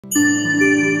Greetings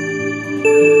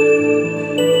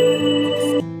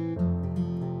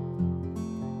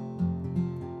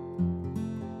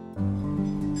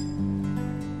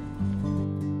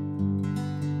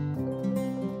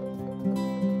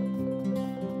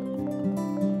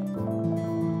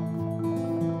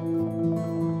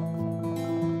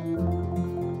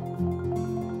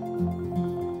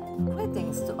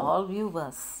to all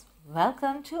viewers.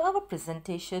 Welcome to our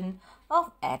presentation of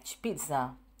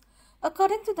ADJS.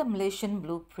 According to the Malaysian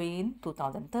Blueprint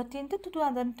 2013 to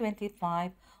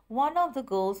 2025, one of the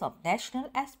goals of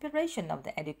national aspiration of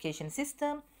the education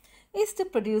system is to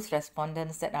produce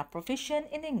respondents that are proficient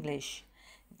in English.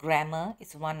 Grammar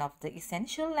is one of the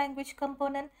essential language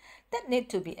components that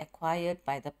need to be acquired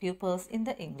by the pupils in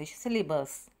the English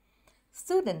syllabus.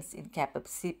 Students'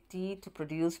 incapacity to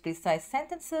produce precise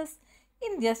sentences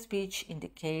in their speech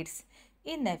indicates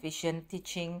inefficient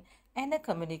teaching and a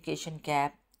communication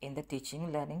gap in the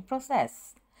teaching-learning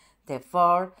process.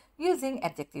 Therefore, using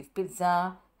adjective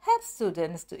pizza helps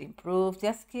students to improve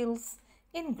their skills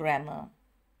in grammar.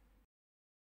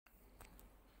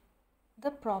 The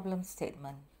problem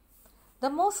statement. The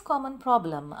most common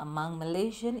problem among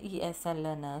Malaysian ESL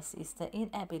learners is the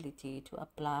inability to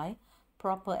apply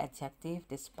proper adjective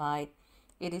despite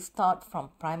it is taught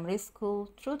from primary school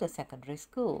through the secondary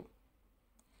school.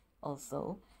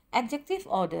 Also, adjective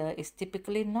order is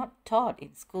typically not taught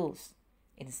in schools.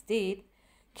 Instead,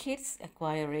 kids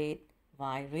acquire it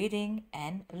by reading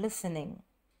and listening.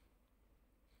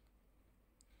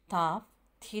 Tough,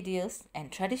 tedious,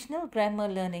 and traditional grammar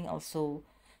learning also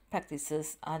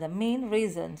practices are the main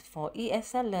reasons for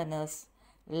ESL learners'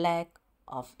 lack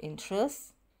of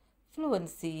interest,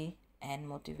 fluency, and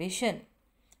motivation.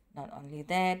 Not only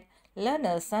that,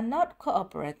 learners are not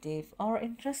cooperative or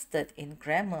interested in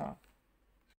grammar.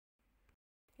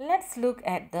 Let's look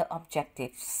at the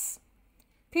objectives.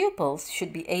 Pupils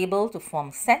should be able to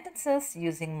form sentences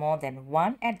using more than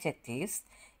one adjective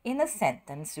in a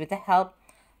sentence with the help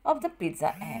of the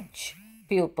pizza edge.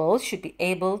 Pupils should be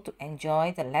able to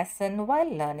enjoy the lesson while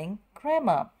learning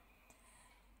grammar.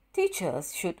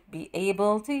 Teachers should be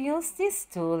able to use this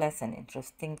tool as an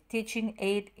interesting teaching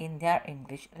aid in their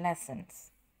English lessons.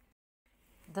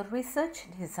 The research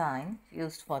design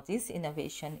used for this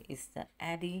innovation is the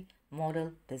ADDI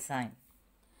model design.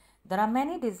 There are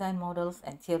many design models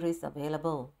and theories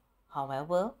available.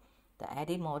 However, the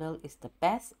ADDI model is the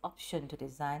best option to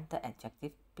design the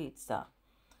adjective pizza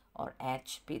or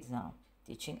edge pizza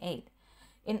teaching aid.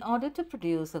 In order to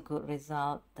produce a good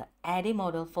result, the ADDI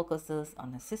model focuses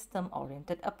on a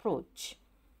system-oriented approach.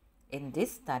 In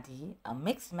this study, a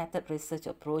mixed method research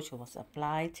approach was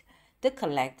applied to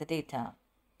collect the data.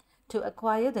 To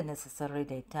acquire the necessary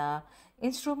data,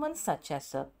 instruments such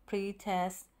as a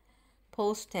pre-test,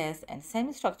 post-test, and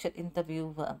semi-structured interview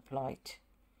were employed.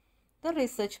 The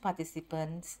research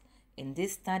participants in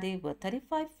this study were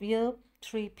 35 Year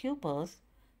 3 pupils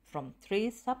from 3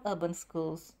 suburban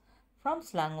schools from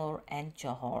Selangor and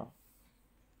Johor.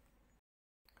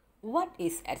 What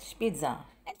is Edge Pizza?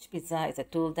 Edge Pizza is a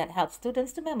tool that helps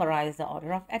students to memorize the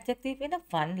order of adjective in a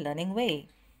fun learning way.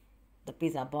 The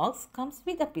pizza box comes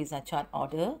with a pizza chart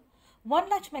order, 1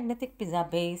 large magnetic pizza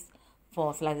base,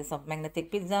 4 slices of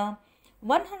magnetic pizza,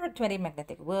 120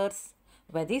 magnetic words,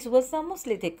 where these words are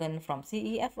mostly taken from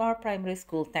CEFR primary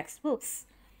school textbooks,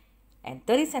 and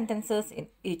 30 sentences in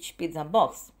each pizza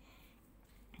box.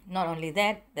 Not only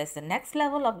that, there's the next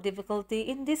level of difficulty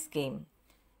in this game.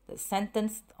 The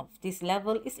sentence of this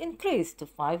level is increased to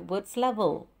 5 words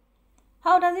level.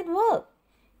 How does it work?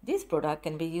 This product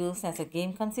can be used as a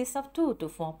game consists of 2 to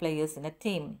 4 players in a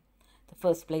team. The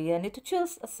first player needs to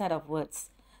choose a set of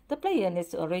words. The player needs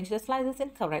to arrange the slices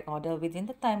in correct order within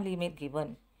the time limit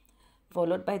given,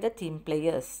 followed by the team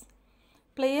players.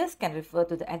 Players can refer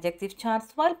to the adjective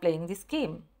charts while playing this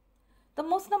game. The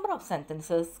most number of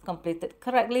sentences completed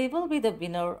correctly will be the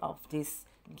winner of this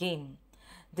game.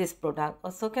 This product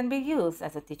also can be used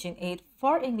as a teaching aid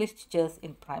for English teachers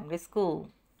in primary school.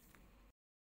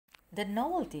 The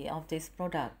novelty of this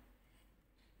product.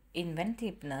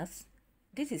 Inventiveness.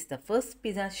 This is the first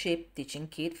pizza-shaped teaching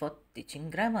kit for teaching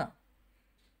grammar.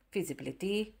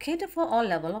 Feasibility. Cater for all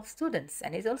levels of students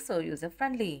and is also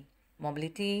user-friendly.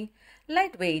 Mobility.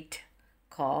 Lightweight.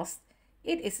 Cost.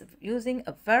 It is using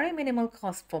a very minimal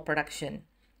cost for production.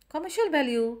 Commercial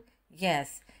value.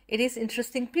 Yes, it is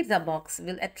interesting pizza box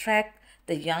will attract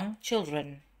the young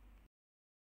children.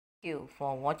 Thank you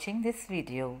for watching this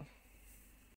video.